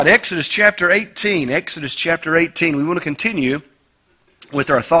Exodus chapter 18. Exodus chapter 18. We want to continue with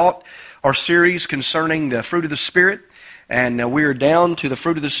our series concerning the fruit of the Spirit. And we are down to the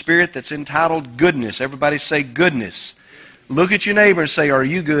fruit of the Spirit that's entitled goodness. Everybody say goodness. Look at your neighbor and say, are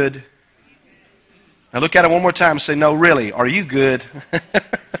you good? Now look at it one more time and say, no, really, are you good?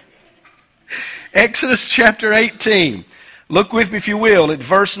 Exodus chapter 18. Look with me, if you will, at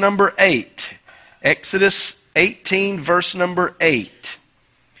verse number 8. Exodus 18, verse number 8.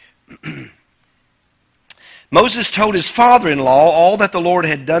 Moses told his father-in-law all that the Lord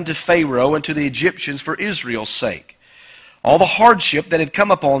had done to Pharaoh and to the Egyptians for Israel's sake, all the hardship that had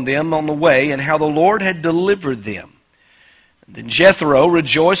come upon them on the way, and how the Lord had delivered them. And then Jethro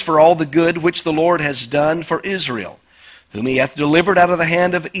rejoiced for all the good which the Lord has done for Israel, whom he hath delivered out of the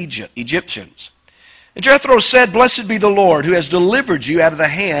hand of Egyptians. And Jethro said, Blessed be the Lord, who has delivered you out of the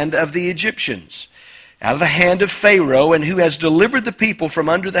hand of the Egyptians, out of the hand of Pharaoh, and who has delivered the people from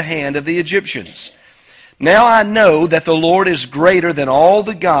under the hand of the Egyptians. Now I know that the Lord is greater than all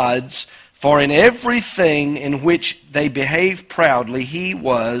the gods, for in everything in which they behave proudly, he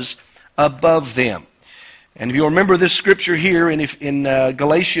was above them. And if you remember this scripture here in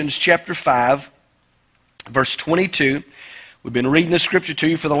Galatians chapter 5, verse 22, we've been reading this scripture to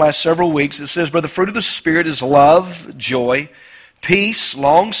you for the last several weeks. It says, But the fruit of the Spirit is love, joy, peace,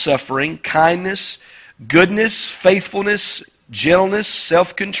 long-suffering, kindness, goodness, faithfulness, gentleness,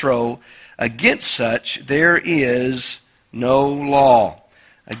 self-control. Against such there is no law.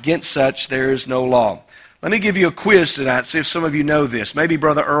 Against such there is no law. Let me give you a quiz tonight, see if some of you know this. Maybe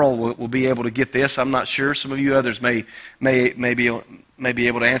Brother Earl will be able to get this. I'm not sure. Some of you others may be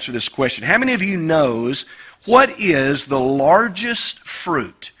able to answer this question. How many of you knows what is the largest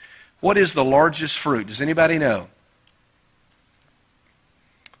fruit? What is the largest fruit? Does anybody know?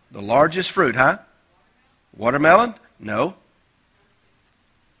 The largest fruit, huh? Watermelon? No.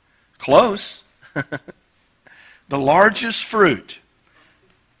 Close. The largest fruit.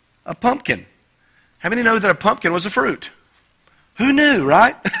 A pumpkin. How many know that a pumpkin was a fruit? Who knew,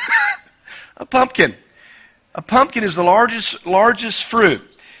 right? A pumpkin. A pumpkin is the largest fruit.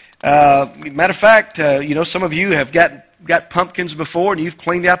 Matter of fact, some of you have got pumpkins before, and you've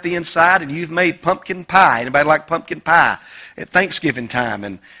cleaned out the inside, and you've made pumpkin pie. Anybody like pumpkin pie? At Thanksgiving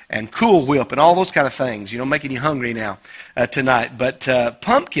time, and Cool Whip, and all those kind of things, making you hungry now tonight. But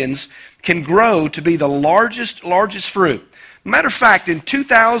pumpkins can grow to be the largest fruit. Matter of fact, in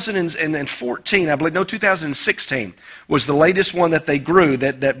 2014, I believe, 2016 was the latest one that they grew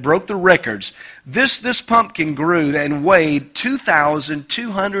that broke the records. This pumpkin grew and weighed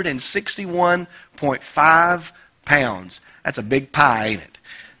 2,261.5 pounds. That's a big pie, ain't it?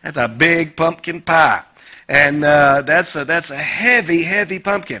 That's a big pumpkin pie. And that's a heavy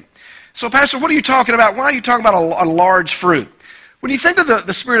pumpkin. So, Pastor, what are you talking about? Why are you talking about a large fruit? When you think of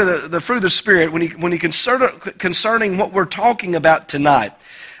the spirit of the fruit of the Spirit, when you concerning what we're talking about tonight,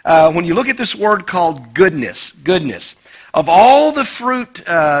 when you look at this word called goodness, of all the fruit,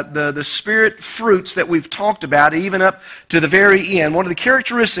 the Spirit fruits that we've talked about, even up to the very end, one of the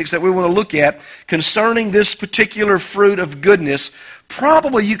characteristics that we want to look at concerning this particular fruit of goodness,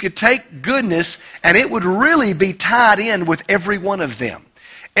 probably you could take goodness and it would really be tied in with every one of them.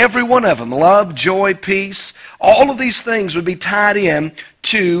 Every one of them, love, joy, peace, all of these things would be tied in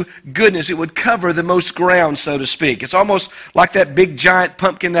to goodness. It would cover the most ground, so to speak. It's almost like that big giant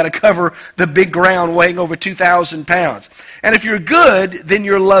pumpkin that'll cover the big ground weighing over 2,000 pounds. And if you're good, then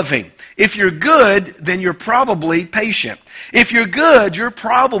you're loving. If you're good, then you're probably patient. If you're good, you're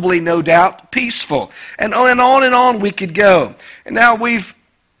probably, no doubt, peaceful. And on we could go. And now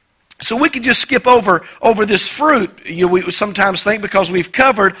so we could just skip over this fruit, we sometimes think, because we've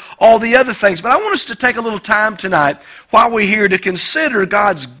covered all the other things. But I want us to take a little time tonight while we're here to consider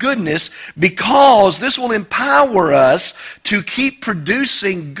God's goodness, because this will empower us to keep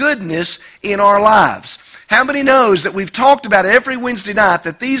producing goodness in our lives. How many knows that we've talked about every Wednesday night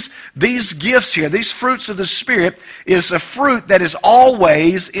that these gifts here, these fruits of the Spirit, is a fruit that is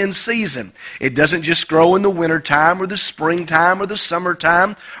always in season. It doesn't just grow in the wintertime or the springtime or the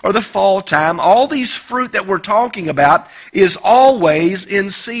summertime or the fall time. All these fruit that we're talking about is always in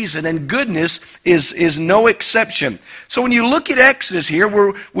season, and goodness is no exception. So when you look at Exodus here,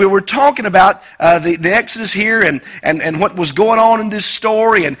 we were talking about the Exodus here and what was going on in this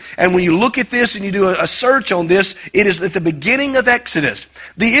story, and when you look at this and you do a search research on this, it is at the beginning of Exodus.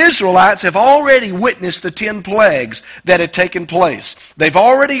 The Israelites have already witnessed the 10 plagues that had taken place. They've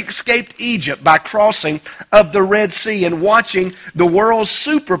already escaped Egypt by crossing of the Red Sea and watching the world's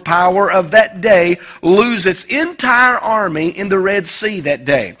superpower of that day lose its entire army in the Red Sea that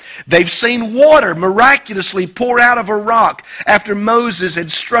day. They've seen water miraculously pour out of a rock after Moses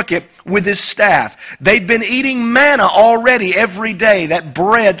had struck it with his staff. They'd been eating manna already every day, that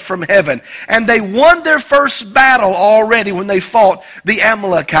bread from heaven. And they won their first battle already when they fought the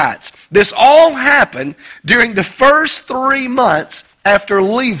Amalekites. This all happened during the first 3 months after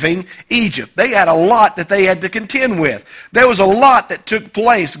leaving Egypt. They had a lot that they had to contend with. There was a lot that took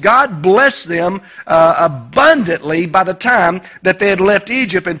place. God blessed them abundantly by the time that they had left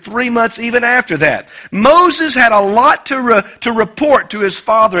Egypt, and 3 months even after that. Moses had a lot to report to his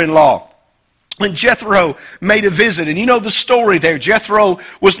father-in-law when Jethro made a visit. And you know the story there. Jethro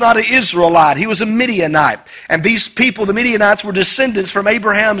was not an Israelite. He was a Midianite. And these people, the Midianites, were descendants from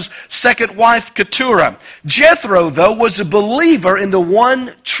Abraham's second wife, Keturah. Jethro, though, was a believer in the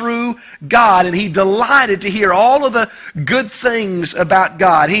one true God, and he delighted to hear all of the good things about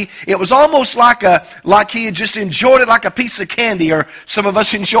God. It was almost like he had just enjoyed it like a piece of candy, or some of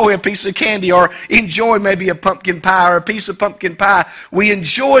us enjoy a piece of candy, or enjoy maybe a pumpkin pie or a piece of pumpkin pie. We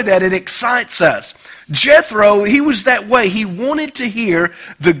enjoy that. It excites us. Jethro, he was that way. He wanted to hear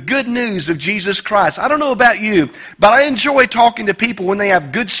the good news of Jesus Christ. I don't know about you, but I enjoy talking to people when they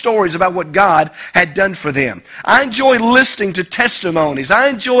have good stories about what God had done for them. I enjoy listening to testimonies. I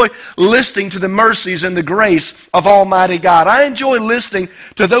enjoy listening to the mercies and the grace of Almighty God. I enjoy listening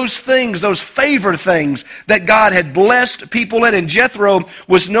to those things, those favored things that God had blessed people in, and Jethro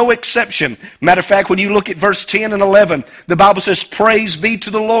was no exception. Matter of fact, when you look at verse 10 and 11, the Bible says, "Praise be to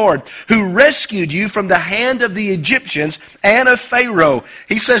the Lord, who rescued you from the hand of the Egyptians and of Pharaoh."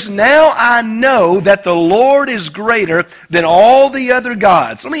 He says, "Now I know that the Lord is greater than all the other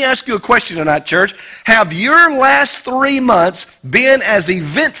gods." Let me ask you a question tonight, church. Have your last 3 months been as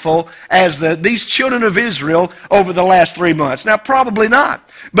eventful as these children of Israel over the last 3 months? Now, probably not.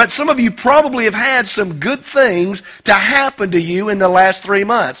 But some of you probably have had some good things to happen to you in the last 3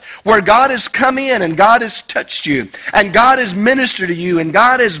 months, where God has come in and God has touched you, and God has ministered to you, and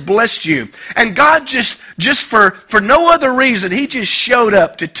God has blessed you. And God just for no other reason, He just showed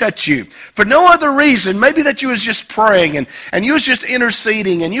up to touch you. For no other reason, maybe that you was just praying, and you was just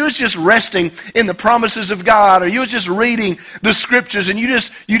interceding, and you was just resting in the promises of God, or you was just reading the Scriptures, and you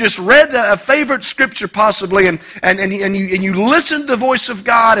just read a favorite Scripture possibly, and you listened to the voice of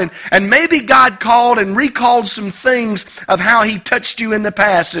God, and maybe God called and recalled some things of how He touched you in the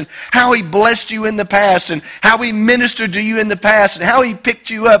past, and how He blessed you in the past, and how He ministered to you in the past, and how He picked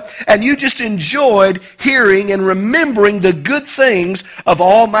you up, and you just enjoyed hearing and remembering the good things of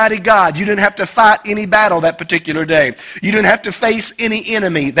Almighty God. You didn't have to fight any battle that particular day. You didn't have to face any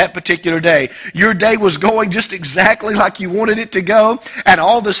enemy that particular day. Your day was going just exactly like you wanted it to go, and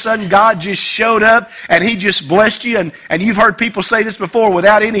all of a sudden God just showed up, and He just blessed you. And you've heard people say this before,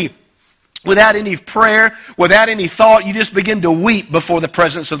 without any prayer, without any thought, you just begin to weep before the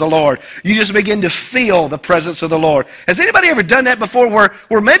presence of the Lord. You just begin to feel the presence of the Lord. Has anybody ever done that before,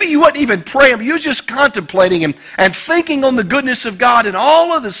 where maybe you wasn't even praying, but you were just contemplating and thinking on the goodness of God, and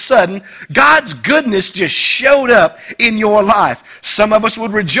all of a sudden, God's goodness just showed up in your life? Some of us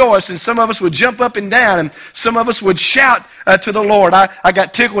would rejoice, and some of us would jump up and down, and some of us would shout to the Lord. I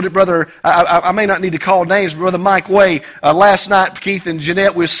got tickled at I may not need to call names, but Brother Mike Way, last night, Keith and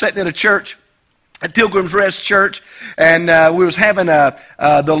Jeanette, we were sitting in a church, at Pilgrim's Rest Church, and we was having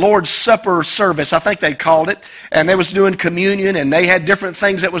the Lord's Supper service, I think they called it, and they was doing communion, and they had different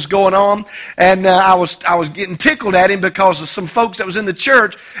things that was going on, and I was getting tickled at him because of some folks that was in the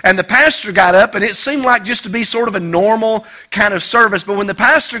church, and the pastor got up, and it seemed like just to be sort of a normal kind of service, but when the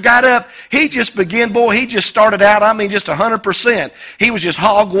pastor got up, he just started out, just 100%. He was just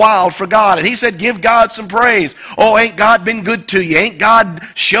hog wild for God, and he said, "Give God some praise. Oh, ain't God been good to you? Ain't God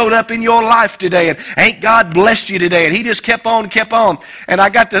showed up in your life today? And ain't God blessed you today?" And he just kept on. And I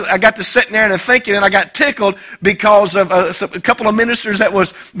got to sitting there and thinking, and I got tickled because of a couple of ministers that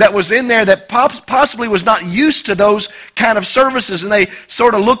was in there that possibly was not used to those kind of services, and they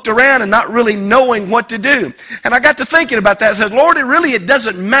sort of looked around and not really knowing what to do. And I got to thinking about that. I said, Lord, it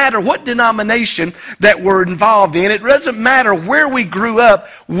doesn't matter what denomination that we're involved in. It doesn't matter where we grew up.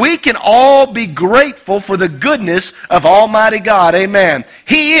 We can all be grateful for the goodness of Almighty God. Amen.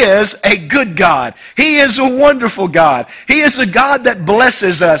 He is a good God. God. He is a wonderful God. He is a God that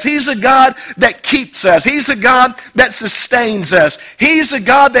blesses us. He's a God that keeps us. He's a God that sustains us. He's a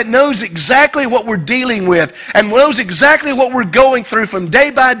God that knows exactly what we're dealing with and knows exactly what we're going through from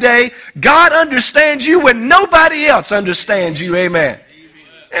day by day. God understands you when nobody else understands you. Amen.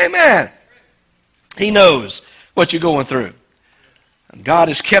 Amen. He knows what you're going through. And God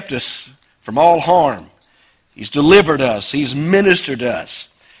has kept us from all harm. He's delivered us. He's ministered to us.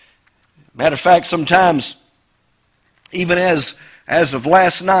 Matter of fact, sometimes, even as of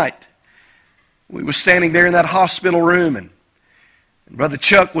last night, we were standing there in that hospital room, and Brother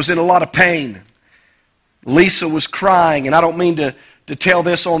Chuck was in a lot of pain. Lisa was crying, and I don't mean to tell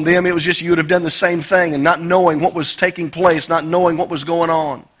this on them. It was just you would have done the same thing, and not knowing what was taking place, not knowing what was going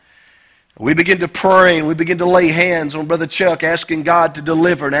on. We began to pray, and we began to lay hands on Brother Chuck, asking God to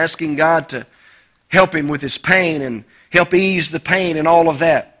deliver and asking God to help him with his pain and help ease the pain and all of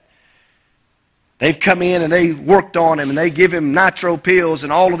that. They've come in and they worked on him and they give him nitro pills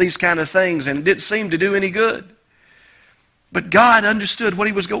and all of these kind of things, and it didn't seem to do any good. But God understood what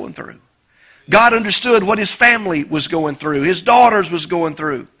he was going through. God understood what his family was going through. His daughters was going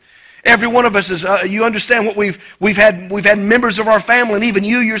through. Every one of us is, you understand what we've had members of our family, and even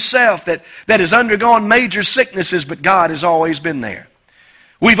you yourself, that has undergone major sicknesses, but God has always been there.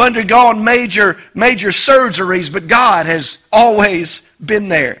 We've undergone major surgeries, but God has always been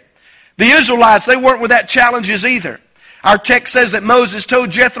there. The Israelites, they weren't without challenges either. Our text says that Moses told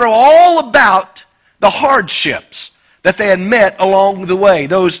Jethro all about the hardships that they had met along the way,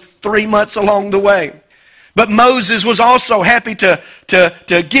 those 3 months along the way. But Moses was also happy to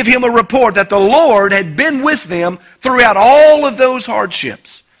give him a report that the Lord had been with them throughout all of those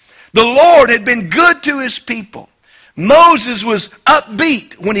hardships. The Lord had been good to his people. Moses was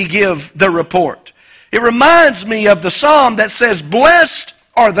upbeat when he gave the report. It reminds me of the psalm that says, "Blessed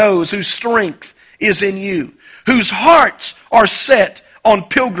are those whose strength is in you, whose hearts are set on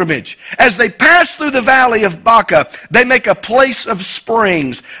pilgrimage. As they pass through the valley of Baca, they make a place of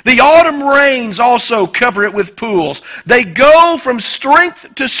springs. The autumn rains also cover it with pools. They go from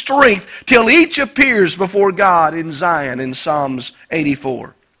strength to strength till each appears before God in Zion," in Psalms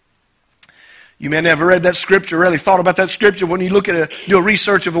 84. You may have never read that scripture, really thought about that scripture. When you look at do a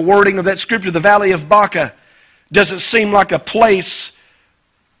research of a wording of that scripture, the valley of Baca doesn't seem like a place,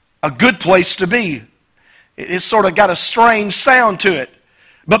 a good place to be. It's sort of got a strange sound to it.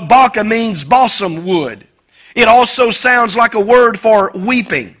 But Baca means balsam wood. It also sounds like a word for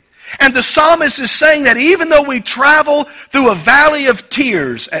weeping. And the psalmist is saying that even though we travel through a valley of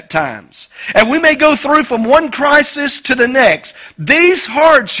tears at times, and we may go through from one crisis to the next, these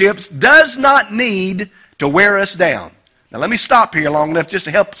hardships does not need to wear us down. Now let me stop here long enough just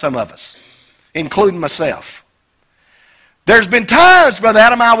to help some of us, including myself. There's been times, Brother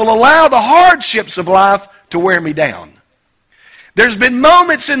Adam, I will allow the hardships of life to wear me down. There's been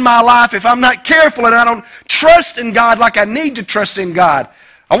moments in my life, if I'm not careful and I don't trust in God like I need to trust in God,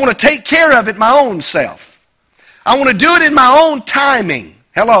 I want to take care of it my own self. I want to do it in my own timing.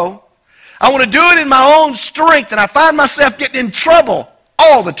 Hello? I want to do it in my own strength, and I find myself getting in trouble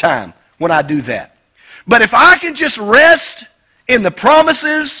all the time when I do that. But if I can just rest in the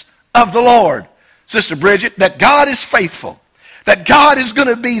promises of the Lord, Sister Bridget, that God is faithful, that God is going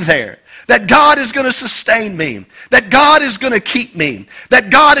to be there, that God is going to sustain me, that God is going to keep me, that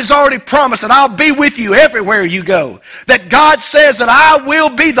God has already promised that I'll be with you everywhere you go, that God says that I will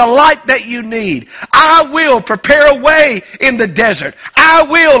be the light that you need. I will prepare a way in the desert. I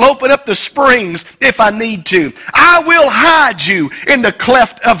will open up the springs if I need to. I will hide you in the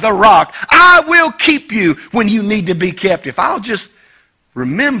cleft of the rock. I will keep you when you need to be kept. If I'll just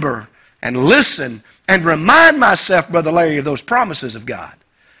remember and listen and remind myself, Brother Larry, of those promises of God,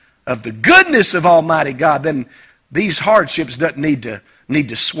 of the goodness of Almighty God, then these hardships don't need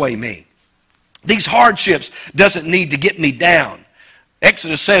to sway me. These hardships doesn't need to get me down.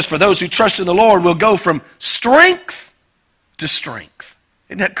 Exodus says, for those who trust in the Lord will go from strength to strength.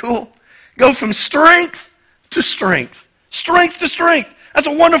 Isn't that cool? Go from strength to strength. Strength to strength. That's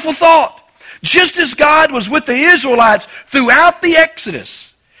a wonderful thought. Just as God was with the Israelites throughout the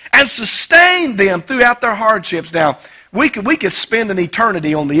Exodus and sustained them throughout their hardships. Now, we could spend an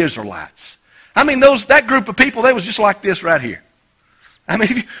eternity on the Israelites. I mean, that group of people, they was just like this right here. I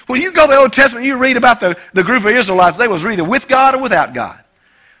mean, when you go to the Old Testament, you read about the group of Israelites, they was either with God or without God.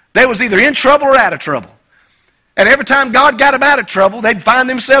 They was either in trouble or out of trouble. And every time God got them out of trouble, they'd find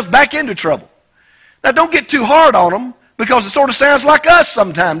themselves back into trouble. Now, don't get too hard on them, because it sort of sounds like us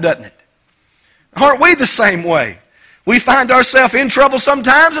sometimes, doesn't it? Aren't we the same way? We find ourselves in trouble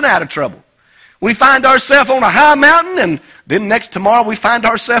sometimes and out of trouble. We find ourselves on a high mountain, and Then next tomorrow we find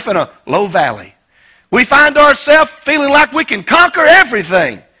ourselves in a low valley. We find ourselves feeling like we can conquer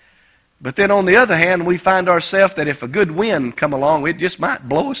everything. But then on the other hand, we find ourselves that if a good wind come along, it just might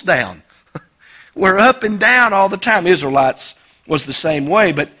blow us down. We're up and down all the time. Israelites was the same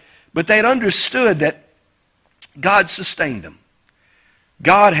way, but they'd understood that God sustained them.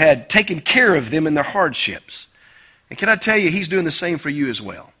 God had taken care of them in their hardships. And can I tell you, He's doing the same for you as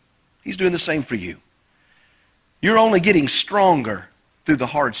well. He's doing the same for you. You're only getting stronger through the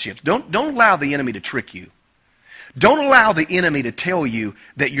hardships. Don't allow the enemy to trick you. Don't allow the enemy to tell you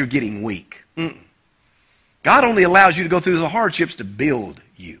that you're getting weak. God only allows you to go through the hardships to build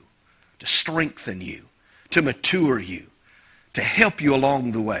you, to strengthen you, to mature you, to help you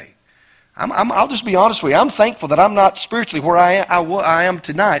along the way. I'll just be honest with you. I'm thankful that I'm not spiritually where I am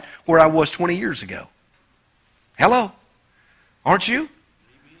tonight, where I was 20 years ago. Hello? Aren't you?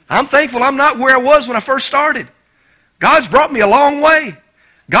 I'm thankful I'm not where I was when I first started. God's brought me a long way.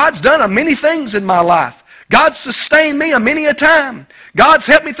 God's done many things in my life. God's sustained me many a time. God's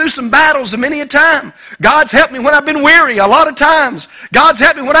helped me through some battles many a time. God's helped me when I've been weary a lot of times. God's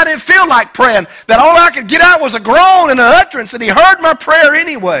helped me when I didn't feel like praying, that all I could get out was a groan and an utterance, and He heard my prayer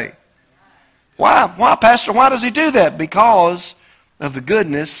anyway. Why? Why, Pastor? Why does He do that? Because of the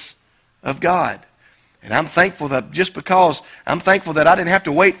goodness of God. And I'm thankful that I'm thankful that I didn't have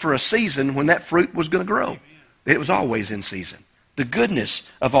to wait for a season when that fruit was going to grow. It was always in season. The goodness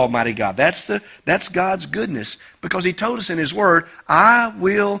of Almighty God. That's God's goodness, because He told us in His Word, I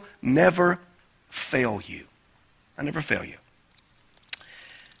will never fail you. I never fail you.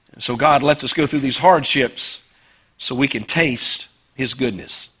 And so God lets us go through these hardships so we can taste His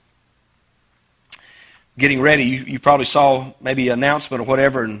goodness. Getting ready, you probably saw maybe an announcement or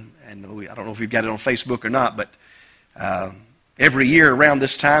whatever, and I don't know if you've got it on Facebook or not, but every year around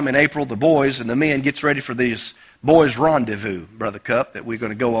this time in April, the boys and the men gets ready for these boys' rendezvous, Brother Cup, that we're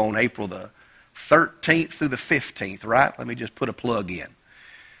going to go on April the 13th through the 15th, right? Let me just put a plug in.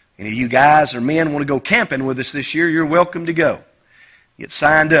 Any of you guys or men want to go camping with us this year, you're welcome to go. Get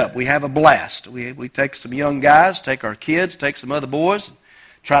signed up. We have a blast. We take some young guys, take our kids, take some other boys,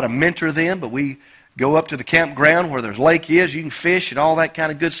 try to mentor them, but we go up to the campground where there's lake is, you can fish and all that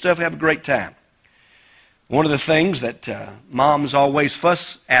kind of good stuff. Have a great time. One of the things that moms always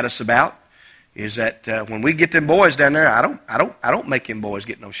fuss at us about is that when we get them boys down there, I don't make them boys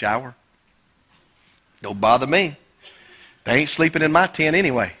get no shower. Don't bother me. They ain't sleeping in my tent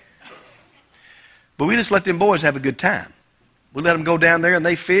anyway. But we just let them boys have a good time. We let them go down there and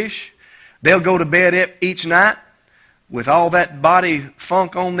they fish. They'll go to bed each night with all that body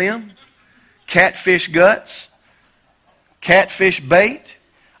funk on them. Catfish guts, catfish bait,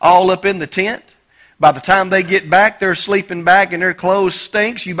 all up in the tent. By the time they get back, they're sleeping back and their clothes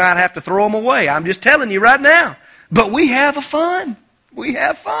stinks. You might have to throw them away. I'm just telling you right now. But we have fun. We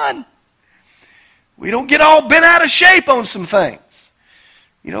have fun. We don't get all bent out of shape on some things.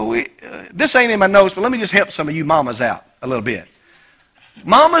 You know, this ain't in my notes, but let me just help some of you mamas out a little bit.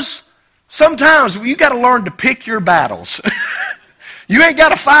 Mamas, sometimes you got to learn to pick your battles. You ain't got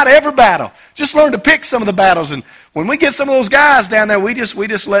to fight every battle. Just learn to pick some of the battles. And when we get some of those guys down there, we just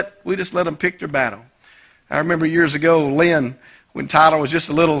let them pick their battle. I remember years ago, Lynn, when Tyler was just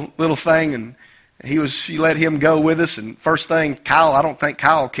a little thing, and she let him go with us. And first thing, Kyle, I don't think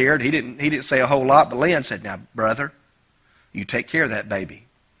Kyle cared. He didn't say a whole lot, but Lynn said, "Now, brother, you take care of that baby.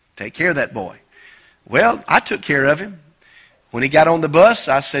 Take care of that boy." Well, I took care of him. When he got on the bus,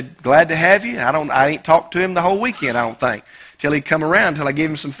 I said, "Glad to have you." I ain't talked to him the whole weekend, I don't think, till he come around, till I gave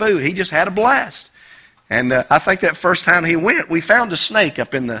him some food. He just had a blast. And I think that first time he went, we found a snake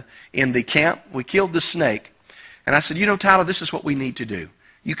up in the camp. We killed the snake. And I said, "You know, Tyler, this is what we need to do.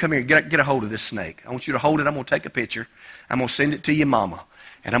 You come here, get a hold of this snake. I want you to hold it. I'm going to take a picture. I'm going to send it to your mama.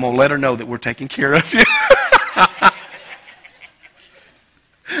 And I'm going to let her know that we're taking care of you."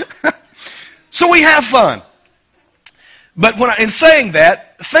 So we have fun. But in saying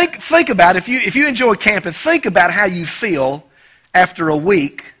that, think about, if you enjoy camping, think about how you feel after a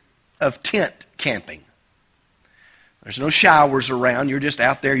week of tent camping. There's no showers around. You're just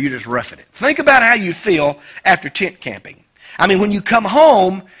out there. You're just roughing it. Think about how you feel after tent camping. I mean, when you come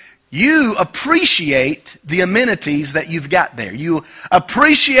home, you appreciate the amenities that you've got there. You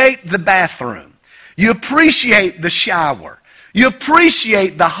appreciate the bathroom. You appreciate the shower. You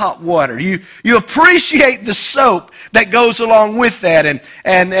appreciate the hot water. You appreciate the soap that goes along with that,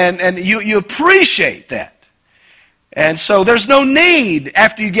 and you appreciate that. And so there's no need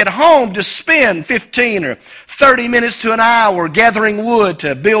after you get home to spend 15 or 30 minutes to an hour gathering wood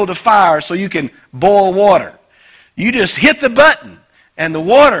to build a fire so you can boil water. You just hit the button and the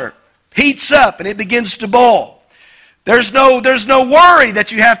water heats up and it begins to boil. There's no worry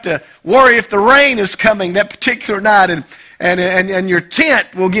that you have to worry if the rain is coming that particular night and your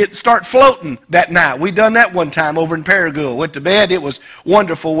tent will start floating that night. We done that one time over in Paragould. Went to bed. It was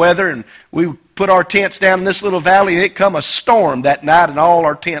wonderful weather, and we put our tents down in this little valley, and it come a storm that night, and all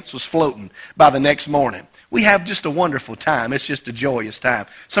our tents was floating by the next morning. We have just a wonderful time. It's just a joyous time.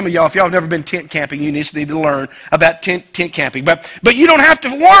 Some of y'all, if y'all have never been tent camping, you need to learn about tent camping. But you don't have to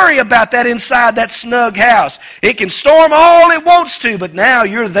worry about that inside that snug house. It can storm all it wants to, but now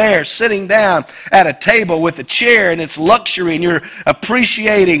you're there sitting down at a table with a chair, and it's luxury, and you're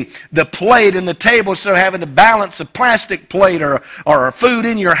appreciating the plate and the table instead of having to balance a plastic plate or food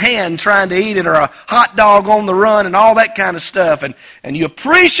in your hand trying to eat it, or a hot dog on the run and all that kind of stuff. And you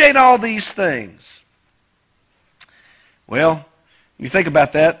appreciate all these things. Well, you think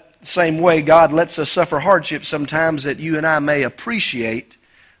about that, the same way God lets us suffer hardship sometimes that you and I may appreciate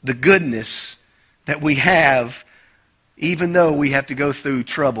the goodness that we have, even though we have to go through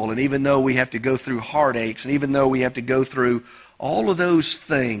trouble, and even though we have to go through heartaches, and even though we have to go through all of those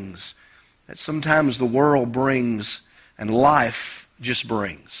things that sometimes the world brings and life just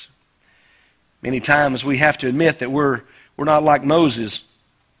brings. Many times we have to admit that we're not like Moses,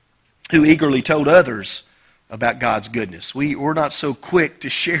 who eagerly told others about God's goodness. We're not so quick to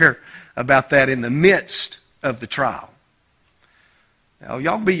share about that in the midst of the trial. Now,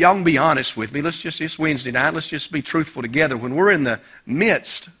 y'all can be honest with me. It's Wednesday night. Let's just be truthful together. When we're in the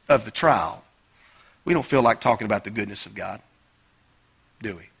midst of the trial, we don't feel like talking about the goodness of God,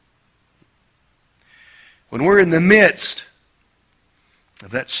 do we? When we're in the midst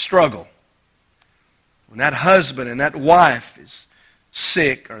of that struggle, when that husband and that wife is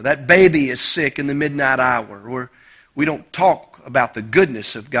sick, or that baby is sick in the midnight hour, we don't talk about the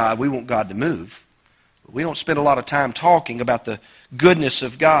goodness of God. We want God to move. But we don't spend a lot of time talking about the goodness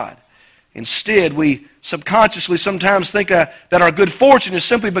of God. Instead, we subconsciously sometimes think that our good fortune is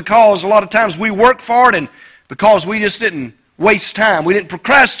simply because a lot of times we work for it, and because we just didn't waste time. We didn't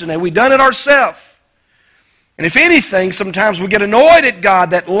procrastinate. We done it ourselves. And if anything, sometimes we get annoyed at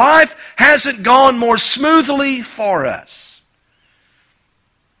God that life hasn't gone more smoothly for us.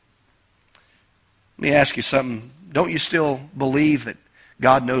 Let me ask you something. Don't you still believe that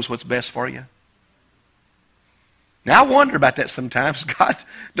God knows what's best for you? Now, I wonder about that sometimes. God,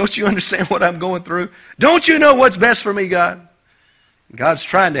 don't you understand what I'm going through? Don't you know what's best for me, God? God's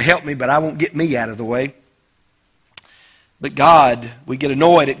trying to help me, but I won't get me out of the way. But God, we get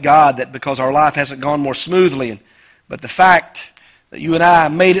annoyed at God that because our life hasn't gone more smoothly. But the fact that you and I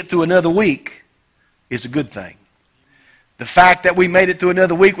made it through another week is a good thing. The fact that we made it through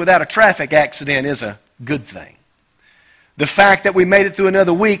another week without a traffic accident is a good thing. The fact that we made it through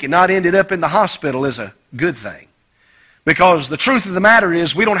another week and not ended up in the hospital is a good thing. Because the truth of the matter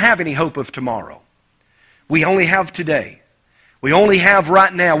is we don't have any hope of tomorrow. We only have today. We only have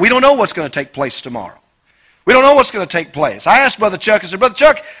right now. We don't know what's going to take place tomorrow. We don't know what's going to take place. I asked Brother Chuck, I said, Brother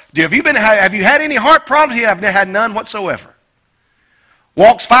Chuck, have you had any heart problems? He said, I've had none whatsoever.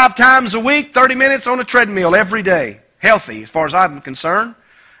 Walks 5 times a week, 30 minutes on a treadmill every day. Healthy, as far as I'm concerned.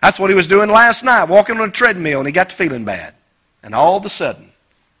 That's what he was doing last night, walking on a treadmill, and he got to feeling bad. And all of a sudden,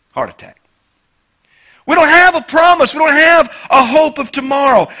 heart attack. We don't have a promise. We don't have a hope of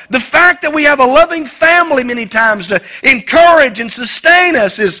tomorrow. The fact that we have a loving family many times to encourage and sustain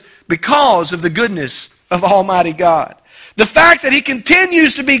us is because of the goodness of Almighty God. The fact that He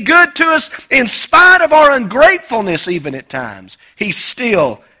continues to be good to us in spite of our ungratefulness even at times. He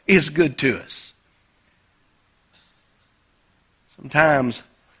still is good to us. Sometimes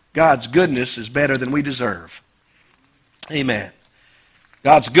God's goodness is better than we deserve. Amen.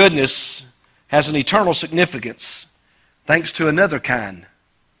 God's goodness has an eternal significance thanks to another kind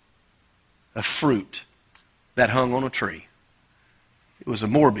of fruit that hung on a tree. It was a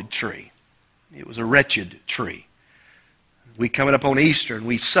morbid tree. It was a wretched tree. We coming up on Easter and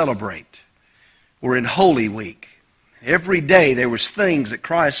we celebrate. We're in Holy Week. Every day there was things that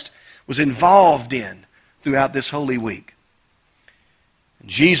Christ was involved in throughout this Holy Week.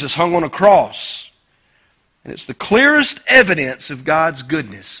 Jesus hung on a cross, and it's the clearest evidence of God's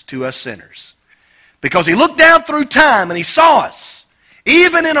goodness to us sinners. Because He looked down through time and He saw us,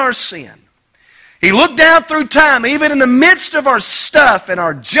 even in our sin. He looked down through time, even in the midst of our stuff and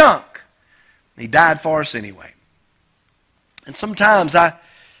our junk. He died for us anyway. And sometimes I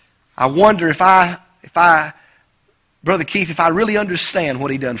wonder if Brother Keith, if I really understand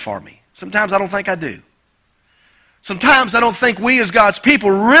what He done for me. Sometimes I don't think I do. Sometimes I don't think we as God's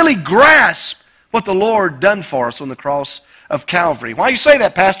people really grasp what the Lord done for us on the cross of Calvary. Why do you say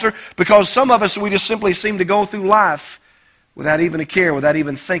that, Pastor? Because some of us, we just simply seem to go through life without even a care, without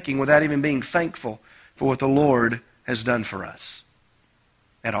even thinking, without even being thankful for what the Lord has done for us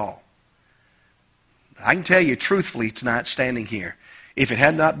at all. I can tell you truthfully tonight, standing here, if it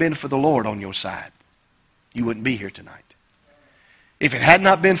had not been for the Lord on your side, you wouldn't be here tonight. If it had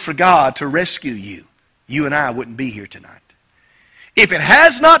not been for God to rescue you, you and I wouldn't be here tonight. If it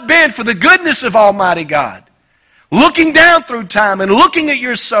has not been for the goodness of Almighty God, looking down through time and looking at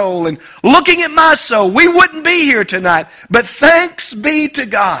your soul and looking at my soul, we wouldn't be here tonight. But thanks be to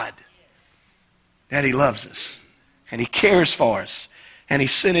God that He loves us and He cares for us and He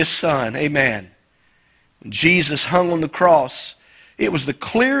sent His Son. Amen. When Jesus hung on the cross, it was the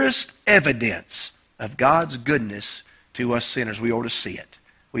clearest evidence of God's goodness to us sinners. We ought to see it.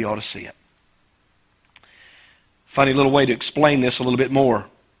 We ought to see it. Funny little way to explain this a little bit more.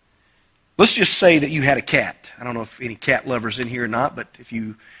 Let's just say that you had a cat. I don't know if any cat lovers in here or not, but if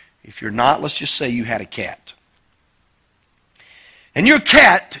you're not, let's just say you had a cat. And your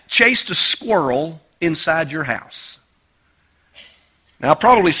cat chased a squirrel inside your house. Now,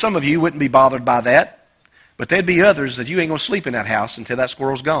 probably some of you wouldn't be bothered by that, but there'd be others that you ain't going to sleep in that house until that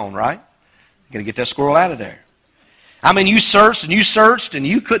squirrel's gone, right? You're going to get that squirrel out of there. I mean, you searched and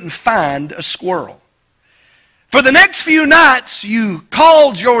you couldn't find a squirrel. For the next few nights, you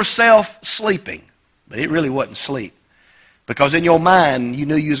called yourself sleeping. But it really wasn't sleep. Because in your mind, you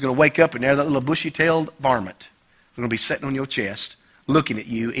knew you was going to wake up and there that little bushy-tailed varmint was going to be sitting on your chest, looking at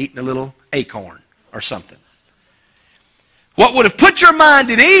you, eating a little acorn or something. What would have put your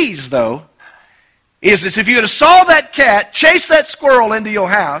mind at ease, though, is if you had saw that cat chase that squirrel into your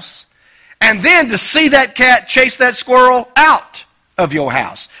house, and then to see that cat chase that squirrel out of your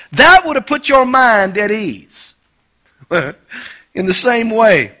house. That would have put your mind at ease. In the same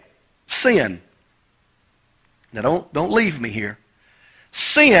way, sin. Now don't leave me here.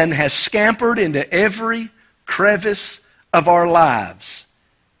 Sin has scampered into every crevice of our lives.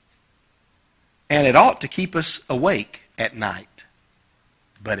 And it ought to keep us awake at night.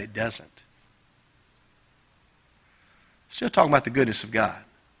 But it doesn't. Still talking about the goodness of God.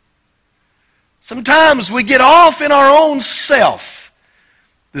 Sometimes we get off in our own self,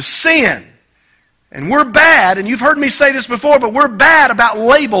 the sin, and we're bad, and you've heard me say this before, but we're bad about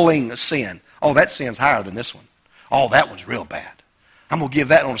labeling a sin. Oh, that sin's higher than this one. Oh, that one's real bad. I'm going to give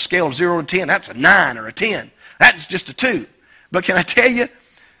that on a scale of 0 to 10. That's a 9 or a 10. That's just a 2. But can I tell you,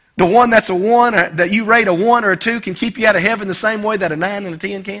 the one that's a 1, or that you rate a 1 or a 2 can keep you out of heaven the same way that a 9 and a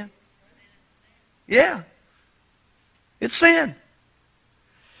 10 can? Yeah. It's sin.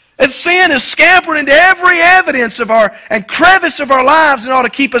 And sin is scampered into every evidence of and crevice of our lives and ought to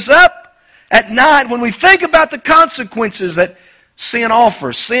keep us up at night when we think about the consequences that sin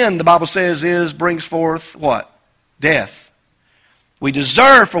offers. Sin, the Bible says, brings forth what? Death. We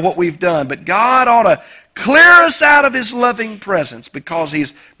deserve for what we've done, but God ought to clear us out of His loving presence because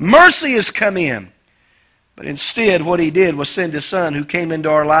His mercy has come in. But instead, what He did was send His Son who came into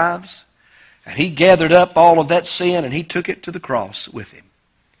our lives, and He gathered up all of that sin and He took it to the cross with Him.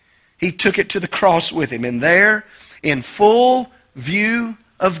 He took it to the cross with Him. And there, in full view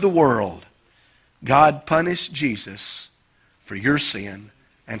of the world, God punished Jesus for your sin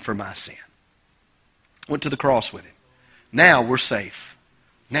and for my sin. Went to the cross with Him. Now we're safe.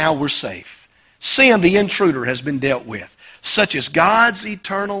 Now we're safe. Sin, the intruder, has been dealt with. Such as God's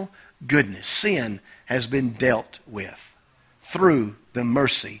eternal goodness. Sin has been dealt with through the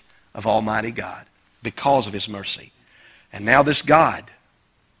mercy of Almighty God because of His mercy. And now this God,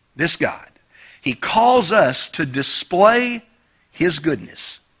 He calls us to display His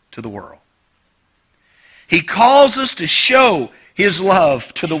goodness to the world. He calls us to show His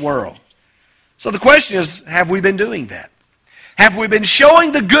love to the world. So the question is, have we been doing that? Have we been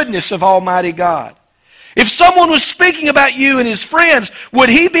showing the goodness of Almighty God? If someone was speaking about you and his friends, would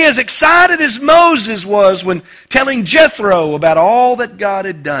he be as excited as Moses was when telling Jethro about all that God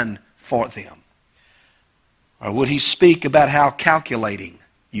had done for them? Or would he speak about how calculating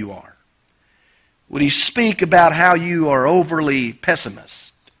you are? Would he speak about how you are overly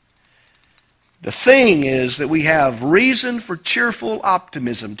pessimist? The thing is that we have reason for cheerful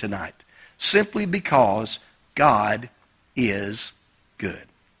optimism tonight, simply because God is good.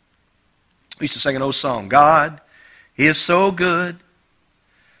 We used to sing an old song, God is so good.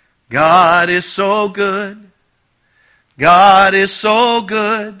 God is so good. God is so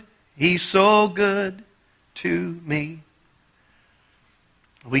good. He's so good to me.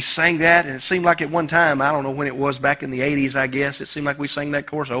 We sang that, and it seemed like at one time, I don't know when it was, back in the 80s, I guess, it seemed like we sang that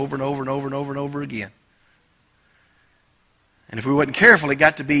chorus over and over and over and over and over again. And if we wasn't careful, it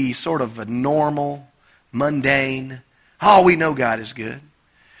got to be sort of a normal, mundane, oh, we know God is good.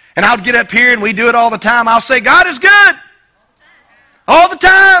 And I would get up here, and we do it all the time. I'll say, God is good. All the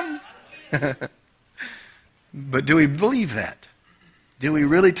time. But do we believe that? Do we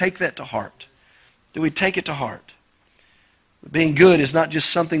really take that to heart? Do we take it to heart? Being good is not just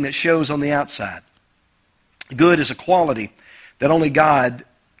something that shows on the outside. Good is a quality that only God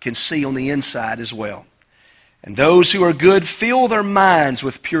can see on the inside as well. And those who are good fill their minds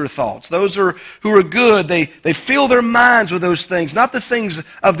with pure thoughts. Those who are good, they fill their minds with those things, not the things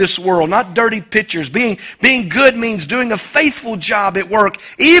of this world, not dirty pictures. Being good means doing a faithful job at work,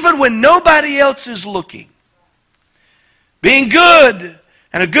 even when nobody else is looking. Being good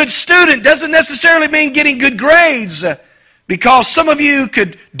and a good student doesn't necessarily mean getting good grades, because some of you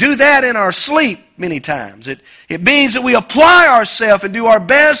could do that in our sleep many times. It means that we apply ourselves and do our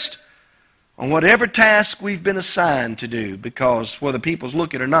best on whatever task we've been assigned to do, because whether people's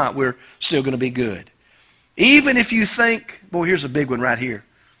looking or not, we're still going to be good. Even if you think, boy, here's a big one right here.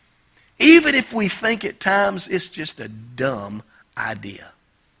 Even if we think at times it's just a dumb idea,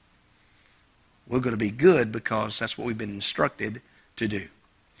 we're going to be good because that's what we've been instructed to do.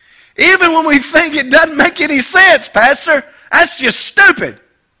 Even when we think it doesn't make any sense, Pastor, that's just stupid.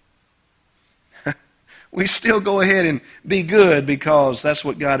 We still go ahead and be good because that's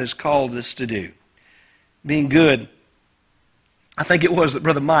what God has called us to do. Being good, I think it was that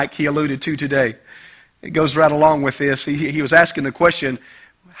Brother Mike, he alluded to today. It goes right along with this. He was asking the question,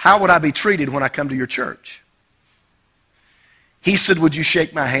 how would I be treated when I come to your church? He said, would you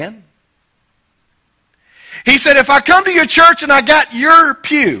shake my hand? He said, if I come to your church and I got your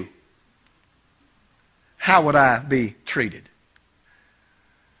pew, how would I be treated?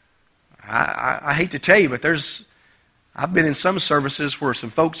 I hate to tell you, but I've been in some services where some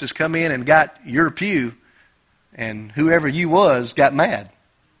folks has come in and got your pew, and whoever you was got mad.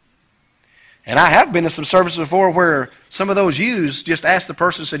 And I have been in some services before where some of those yous just asked the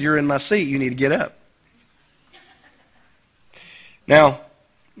person, said, you're in my seat, you need to get up. Now,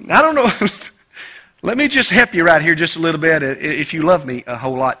 I don't know. Let me just help you right here just a little bit if you love me a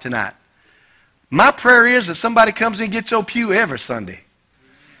whole lot tonight. My prayer is that somebody comes in and gets your pew every Sunday.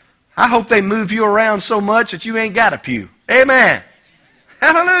 I hope they move you around so much that you ain't got a pew. Amen.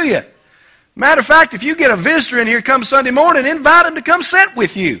 Hallelujah. Matter of fact, if you get a visitor in here come Sunday morning, invite them to come sit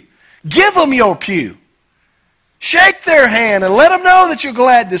with you. Give them your pew. Shake their hand and let them know that you're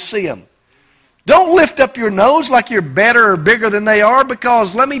glad to see them. Don't lift up your nose like you're better or bigger than they are,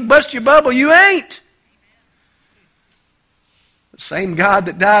 because let me bust your bubble, you ain't. The same God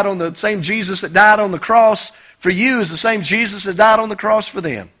that died on the same Jesus that died on the cross for you is the same Jesus that died on the cross for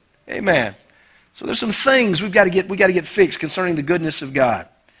them. Amen. So there's some things we got to get fixed concerning the goodness of God.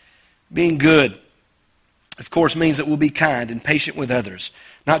 Being good, of course, means that we'll be kind and patient with others.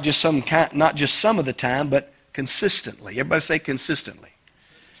 Not just some of the time, but consistently. Everybody say consistently.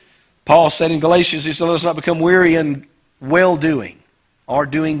 Paul said in Galatians, he said, let us not become weary in well-doing or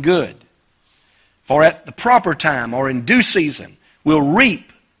doing good. For at the proper time or in due season, we'll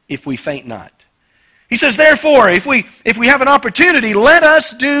reap if we faint not. He says, therefore, if we have an opportunity, let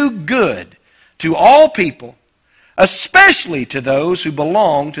us do good to all people, especially to those who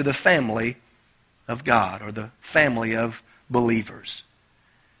belong to the family of God or the family of believers.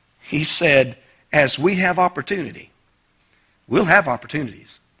 He said, as we have opportunity, we'll have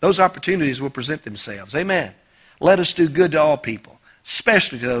opportunities. Those opportunities will present themselves. Amen. Let us do good to all people,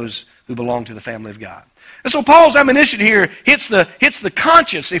 especially to those who belong to the family of God. And so Paul's admonition here hits the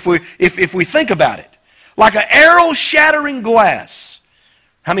conscience if we think about it. Like an arrow-shattering glass.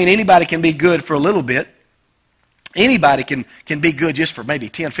 I mean, anybody can be good for a little bit. Anybody can be good just for maybe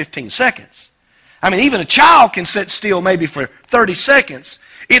 10, 15 seconds. I mean, even a child can sit still maybe for 30 seconds.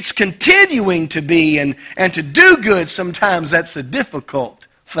 It's continuing to be and to do good, sometimes that's a difficult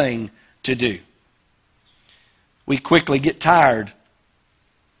thing to do. We quickly get tired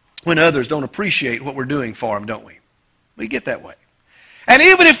when others don't appreciate what we're doing for them, don't we? We get that way. And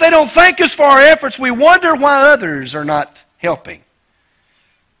even if they don't thank us for our efforts, we wonder why others are not helping.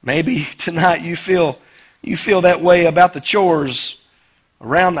 Maybe tonight you feel that way about the chores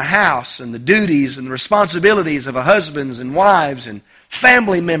around the house and the duties and the responsibilities of husbands and wives and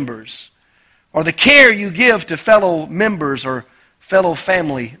family members, or the care you give to fellow members or fellow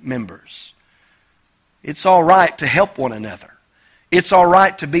family members. It's all right to help one another. It's all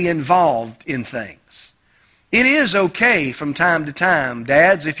right to be involved in things. It is okay from time to time,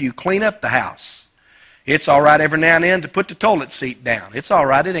 dads, if you clean up the house. It's all right every now and then to put the toilet seat down. It's all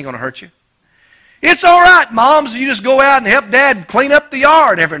right. It ain't going to hurt you. It's all right, moms, you just go out and help dad clean up the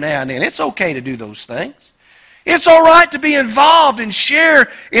yard every now and then. It's okay to do those things. It's all right to be involved and share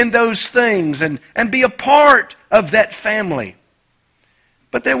in those things and be a part of that family.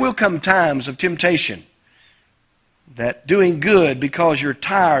 But there will come times of temptation that doing good because you're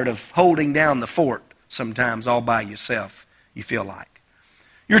tired of holding down the fort sometimes all by yourself, you feel like.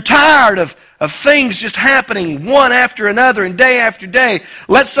 You're tired of things just happening one after another and day after day.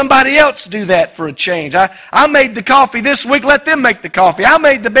 Let somebody else do that for a change. I made the coffee this week, let them make the coffee. I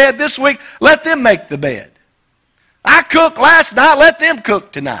made the bed this week, let them make the bed. I cooked last night, let them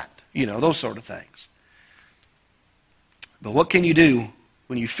cook tonight. You know, those sort of things. But what can you do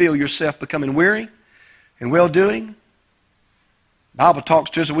when you feel yourself becoming weary and well-doing? The Bible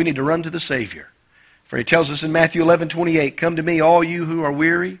talks to us that we need to run to the Savior. For He tells us in Matthew 11:28, "Come to me, all you who are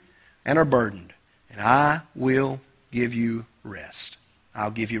weary and are burdened, and I will give you rest."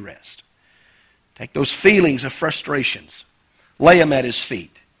 I'll give you rest. Take those feelings of frustrations, lay them at His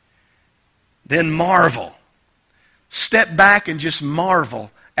feet. Then marvel. Step back and just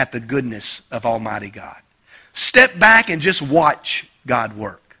marvel at the goodness of Almighty God. Step back and just watch God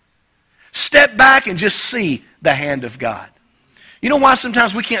work. Step back and just see the hand of God. You know why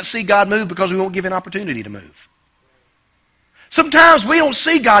sometimes we can't see God move? Because we won't give Him an opportunity to move. Sometimes we don't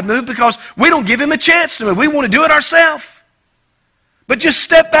see God move because we don't give Him a chance to move. We want to do it ourselves. But just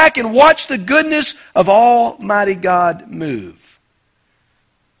step back and watch the goodness of Almighty God move.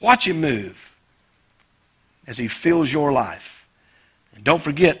 Watch Him move as He fills your life. And don't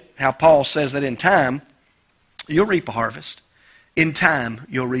forget how Paul says that in time, you'll reap a harvest. In time,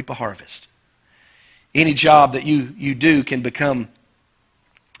 you'll reap a harvest. Any job that you do can become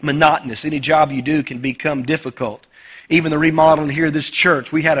monotonous. Any job you do can become difficult. Even the remodeling here of this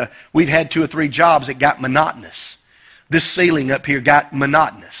church, we've had 2 or 3 jobs that got monotonous. This ceiling up here got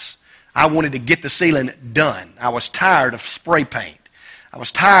monotonous. I wanted to get the ceiling done. I was tired of spray paint. I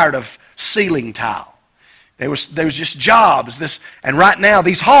was tired of ceiling tile. There was just jobs. And right now,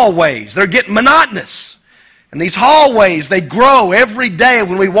 these hallways, they're getting monotonous. And these hallways, they grow every day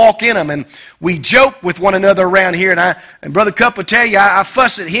when we walk in them. And we joke with one another around here. And Brother Cup will tell you, I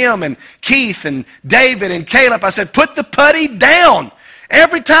fuss at him and Keith and David and Caleb. I said, put the putty down.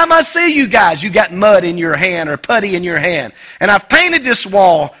 Every time I see you guys, you got mud in your hand or putty in your hand. And I've painted this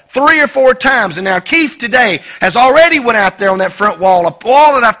wall 3 or 4 times. And now Keith today has already went out there on that front wall. A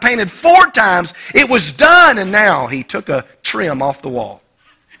wall that I've painted 4 times. It was done. And now he took a trim off the wall.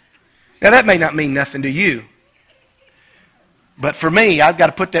 Now that may not mean nothing to you. But for me, I've got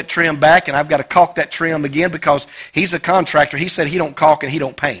to put that trim back and I've got to caulk that trim again because he's a contractor. He said he don't caulk and he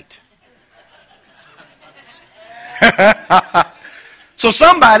don't paint. So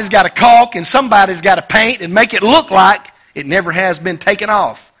somebody's got to caulk and somebody's got to paint and make it look like it never has been taken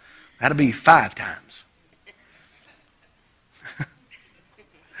off. That'll be 5 times.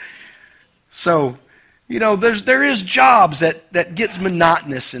 So, you know, there is jobs that gets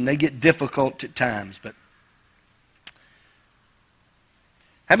monotonous and they get difficult at times, but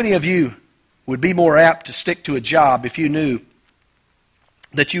how many of you would be more apt to stick to a job if you knew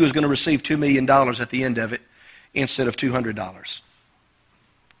that you was going to receive $2 million at the end of it instead of $200?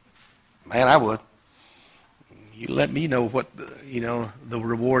 Man, I would. You let me know what the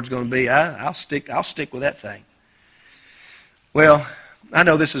reward's going to be. I'll stick with that thing. Well, I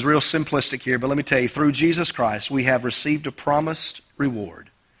know this is real simplistic here, but let me tell you, through Jesus Christ, we have received a promised reward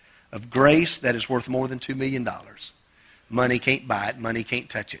of grace that is worth more than $2 million. Money can't buy it. Money can't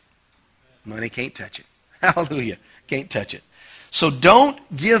touch it. Money can't touch it. Hallelujah. Can't touch it. So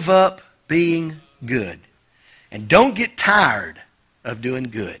don't give up being good. And don't get tired of doing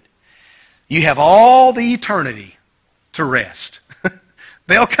good. You have all the eternity to rest.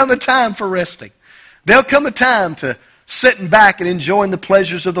 There'll come a time for resting. There'll come a time to sitting back and enjoying the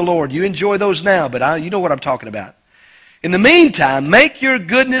pleasures of the Lord. You enjoy those now, but you know what I'm talking about. In the meantime, make your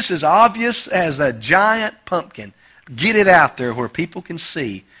goodness as obvious as a giant pumpkin. Get it out there where people can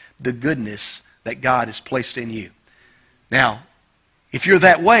see the goodness that God has placed in you. Now, if you're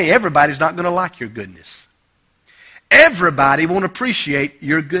that way, everybody's not going to like your goodness. Everybody won't appreciate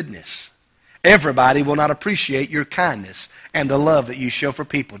your goodness. Everybody will not appreciate your kindness and the love that you show for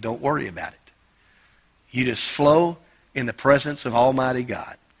people. Don't worry about it. You just flow in the presence of Almighty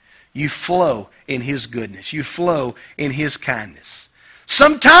God. You flow in His goodness. You flow in His kindness.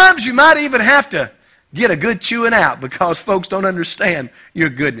 Sometimes you might even have to get a good chewing out because folks don't understand your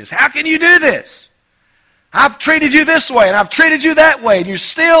goodness. How can you do this? I've treated you this way and I've treated you that way and you're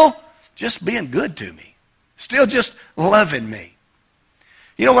still just being good to me. Still just loving me.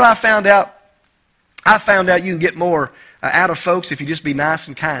 You know what I found out? I found out you can get more out of folks if you just be nice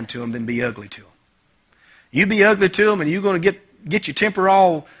and kind to them than be ugly to them. You be ugly to them and you're going to get your temper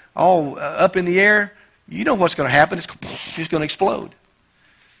all up in the air, you know what's going to happen. It's just going to explode.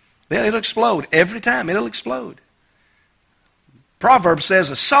 Then it'll explode. Every time it'll explode. Proverbs says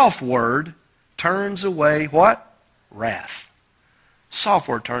a soft word turns away what? Wrath. Soft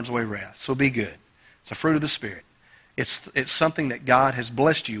word turns away wrath. So be good. It's a fruit of the Spirit. It's something that God has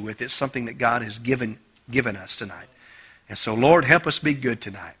blessed you with. It's something that God has given us tonight. And so, Lord, help us be good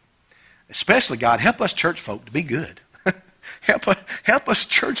tonight. Especially, God, help us church folk to be good. help us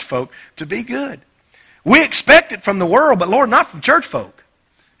church folk to be good. We expect it from the world, but Lord, not from church folk.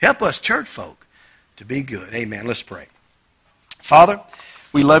 Help us church folk to be good. Amen. Let's pray. Father,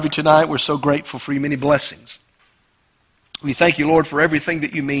 we love you tonight. We're so grateful for your many blessings. We thank you, Lord, for everything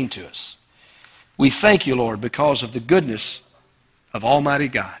that you mean to us. We thank you, Lord, because of the goodness of Almighty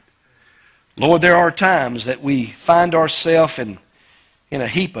God. Lord, there are times that we find ourselves in a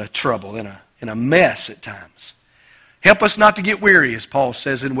heap of trouble, in a mess at times. Help us not to get weary, as Paul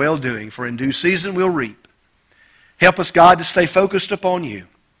says, in well-doing, for in due season we'll reap. Help us, God, to stay focused upon you.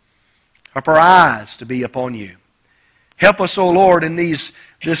 Help our eyes to be upon you. Help us, O Lord, in these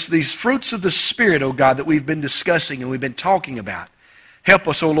fruits of the Spirit, O God, that we've been discussing and we've been talking about. Help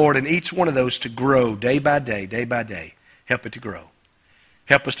us, O Lord, in each one of those to grow day by day, day by day. Help it to grow.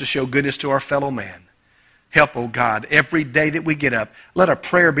 Help us to show goodness to our fellow man. Help, O God, every day that we get up, let a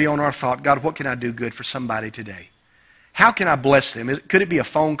prayer be on our thought. God, what can I do good for somebody today? How can I bless them? Could it be a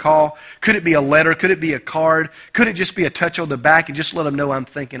phone call? Could it be a letter? Could it be a card? Could it just be a touch on the back and just let them know I'm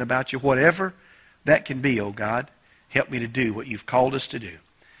thinking about you? Whatever that can be, O God, help me to do what you've called us to do.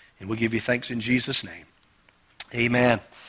 And we'll give you thanks in Jesus' name. Amen.